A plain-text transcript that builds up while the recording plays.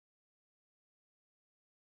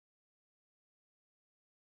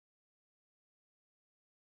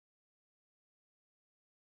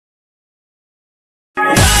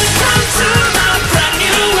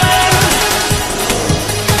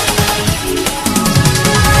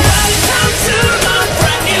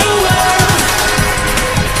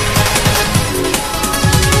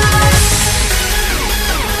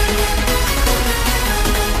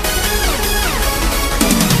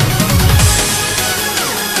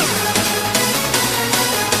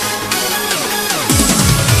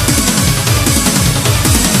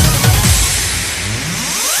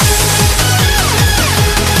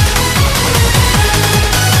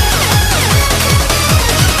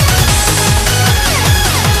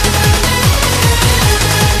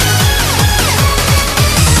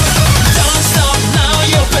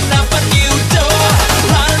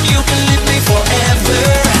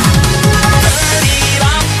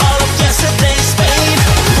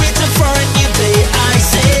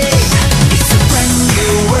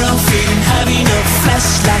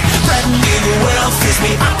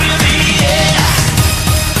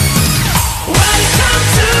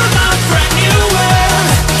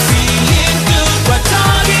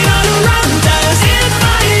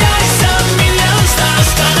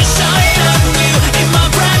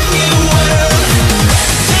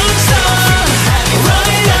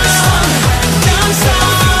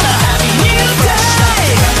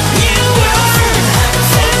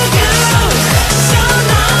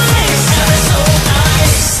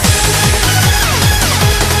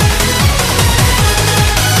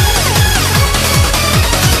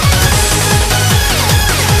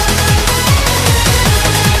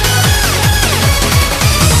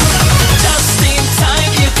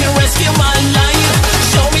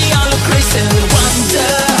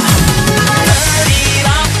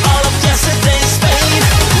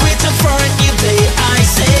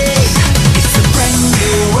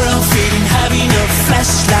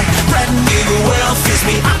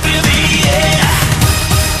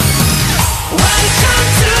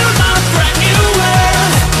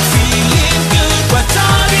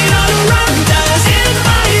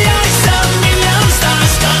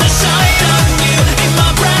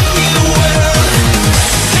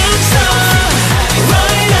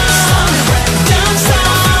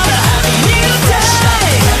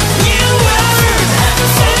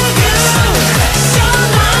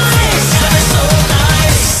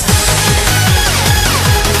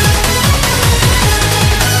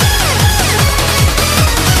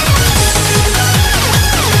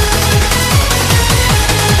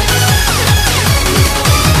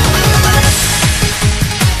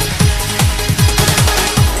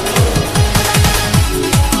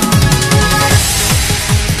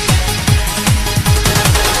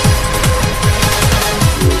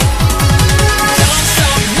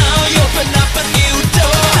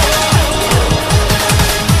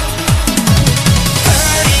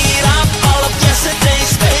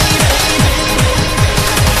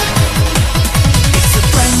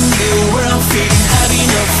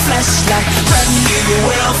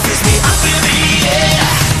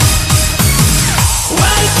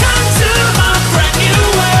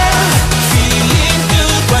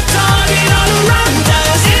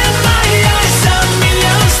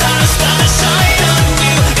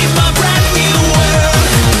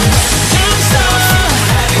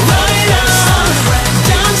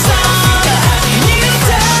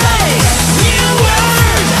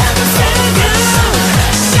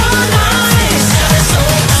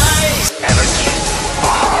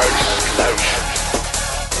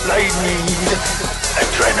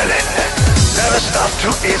too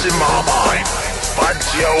easy, my mind. Find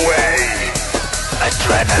your way.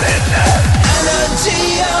 Adrenaline.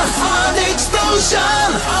 Energy, a heart explosion.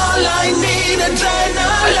 All I need,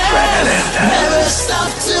 adrenaline. Never stop,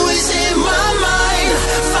 too easy, my mind.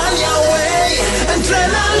 Find your way,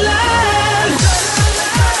 adrenaline.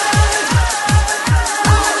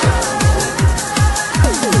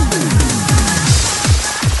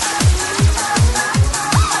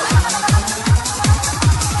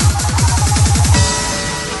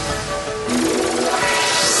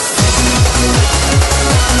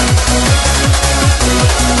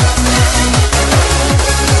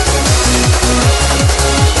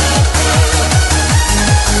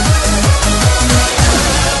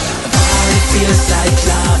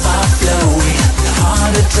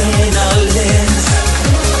 Adrenaline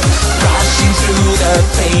rushing through the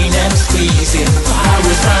pain and squeezing. Power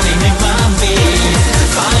is running in my veins.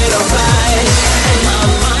 Fight or flight, and my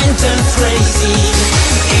mind turns crazy.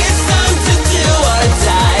 It's time to do or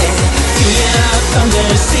die. Feel the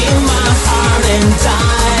thunder in my heart and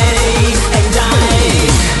die, and die.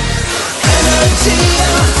 Energy,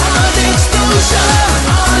 a heart explosion.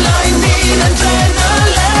 All I need,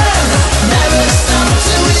 adrenaline. Never stop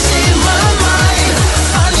till we see my mind.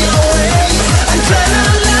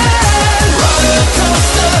 Adrenaline, roller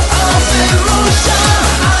coaster of emotion.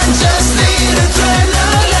 I just need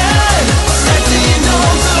adrenaline, setting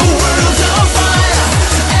all the world on fire.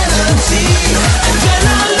 Energy,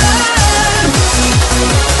 adrenaline.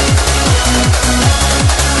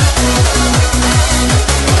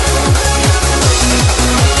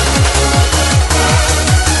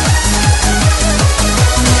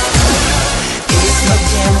 It's no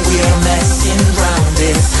game we're messing around.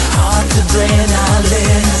 It's hard to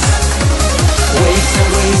adrenaline. Waves and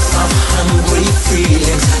waves of hungry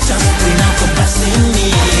feelings. Just bring out the best in me.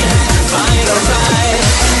 Fight or flight,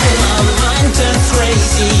 and my mind turns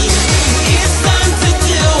crazy. It's time to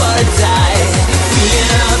do or die. Feel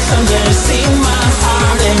the thunder in my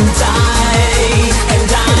heart and die, and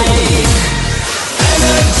die.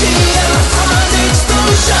 Energy, a heart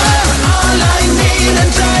explosion. All I need,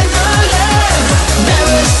 adrenaline.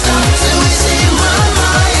 Never stop till we see my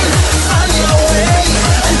mind. Find your way,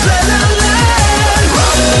 adrenaline.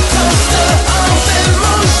 Roller coaster of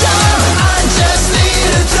emotion. I just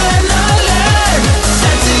need adrenaline,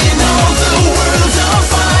 setting all the world on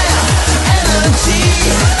fire. Energy,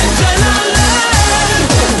 adrenaline.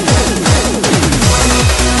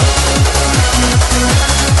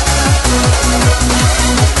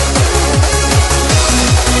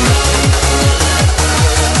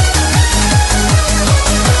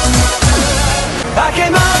 I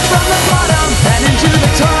came up from the bottom and into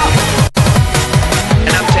the top,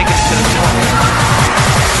 And I'm taking it to the top.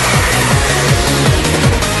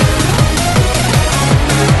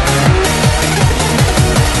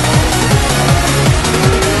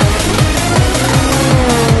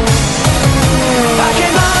 I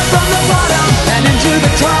came up from the bottom and into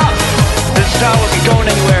the top. This star wasn't going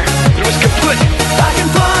anywhere. It was kaput. I can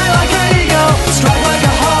fly like an eagle, strike like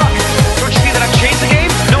a hawk. Don't you see that I've changed the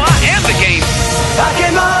game? No, I am the game. I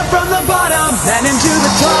came up from the bottom and into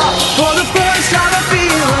the top. For the first time I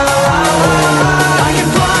feel alive. I can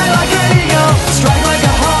fly like an eagle, strike like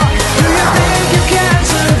a hawk. Do you think you can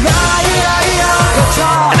survive the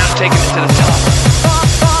top? And I'm taking it to the top.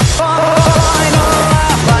 I know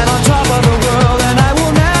I'm on top of the world, and I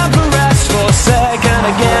will never rest for a second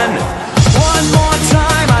again. One more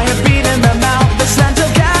time, I have beaten them out. The scent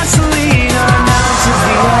of gasoline announces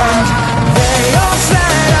the end. They all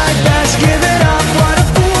said I'd best give it up. What a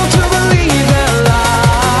fool to believe their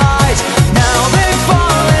lies. Now they've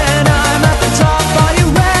fallen, I'm at the top. Are you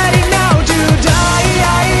ready now to die?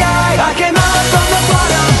 I came out from the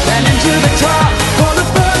bottom and into the top. For the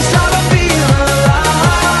first time I feel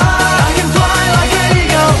alive. I can fly like an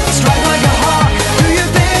eagle, strike like a hawk. Do you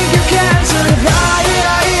think you can survive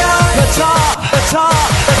the top, the top,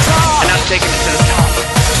 the top? And I'm taking it to the top.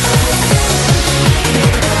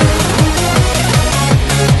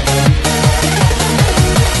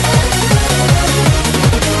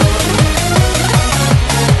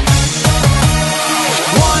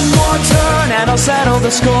 One more turn and I'll settle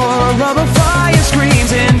the score. Rubber fire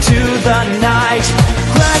screams into the night.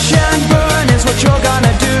 Crash and burn is what you're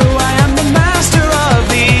gonna do. I am the master of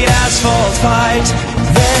the asphalt fight.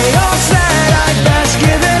 They all said I'd best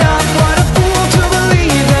give it up. What a fool to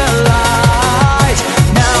believe their lies.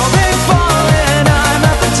 Now they've fallen, I'm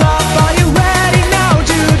at the top. Are you ready now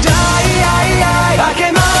to die? I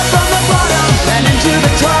came up from the bottom and into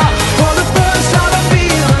the top. For the first time I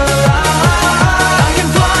feel alive. I can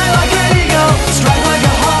fly like an eagle, strike like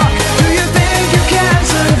a hawk. Do you think you can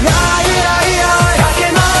survive? I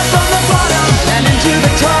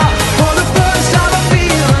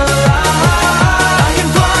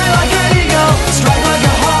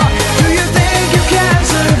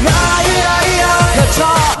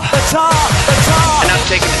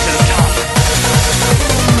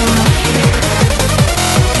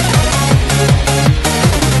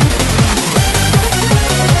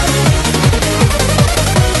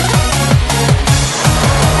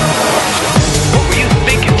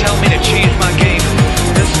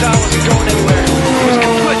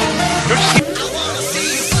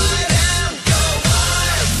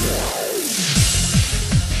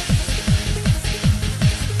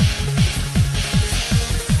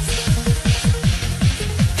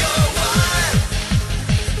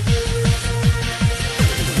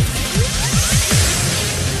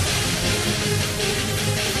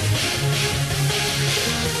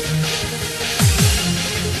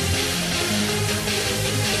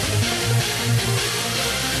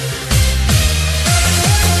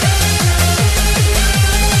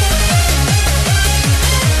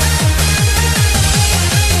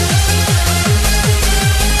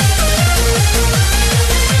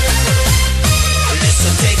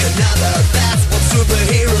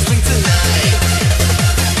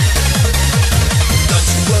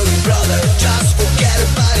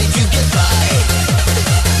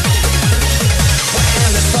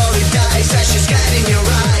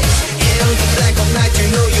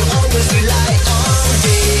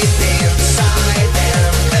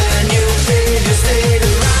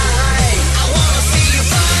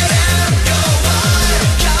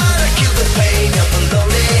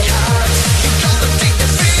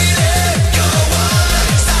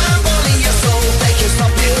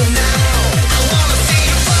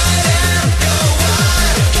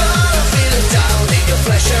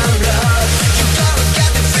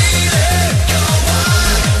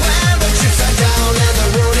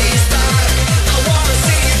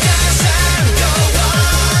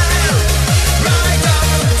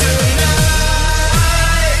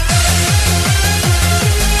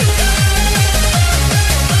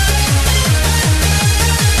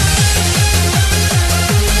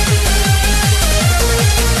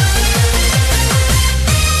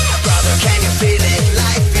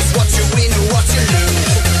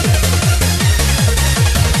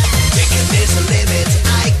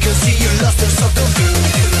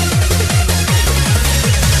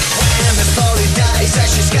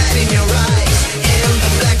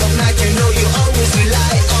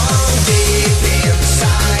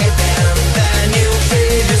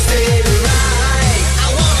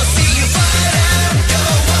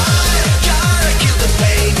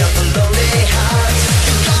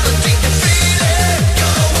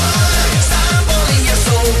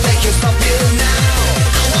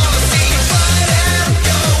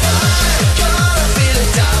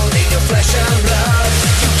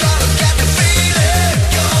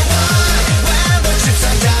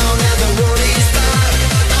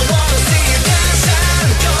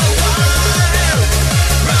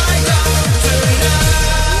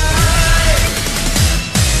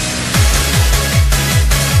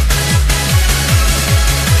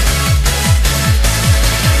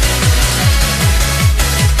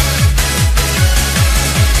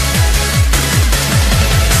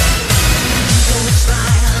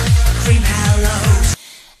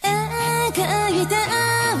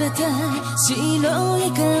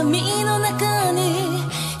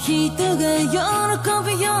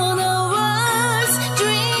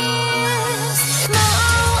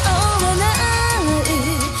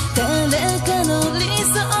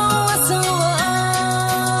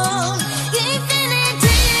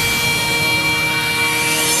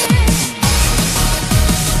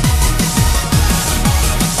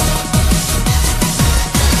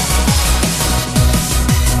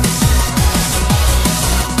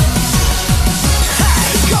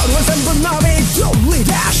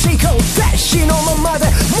進行停止のままで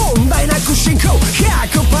問題なく進行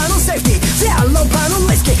 100% のセーフティー 0% の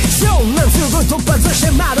リスキーそうなんすぐ突発し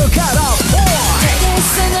て窓からポイ正し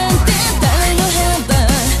さなんて誰の判断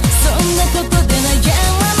そんなことで悩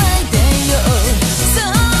まないでよそ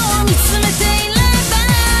う見つめていれば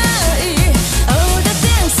いい All the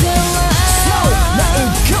dancer So now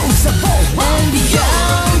it goes up and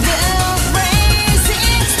beyond the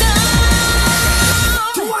racing star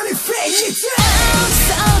 20 feet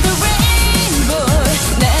Outside the rainbow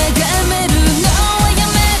眺めるのはや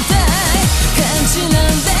めたい感じな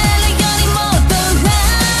んでるよりもっと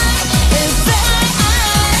high and fly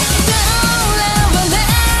とらわれ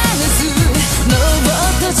ずも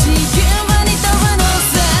っと自由に飛ぶの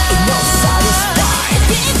さ No satisfied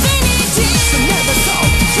Infinity So never stop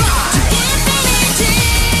try Infinity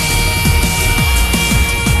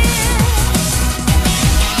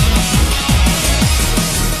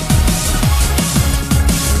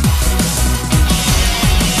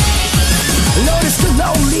ローリスクロ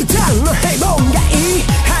ーリーターンの平凡がいい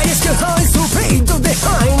ハイリスクハイスピードで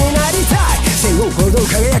ハイになりたい背負うほど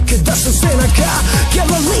輝き出す背中ギャ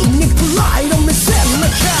ラリーにプライド見せるの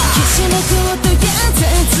か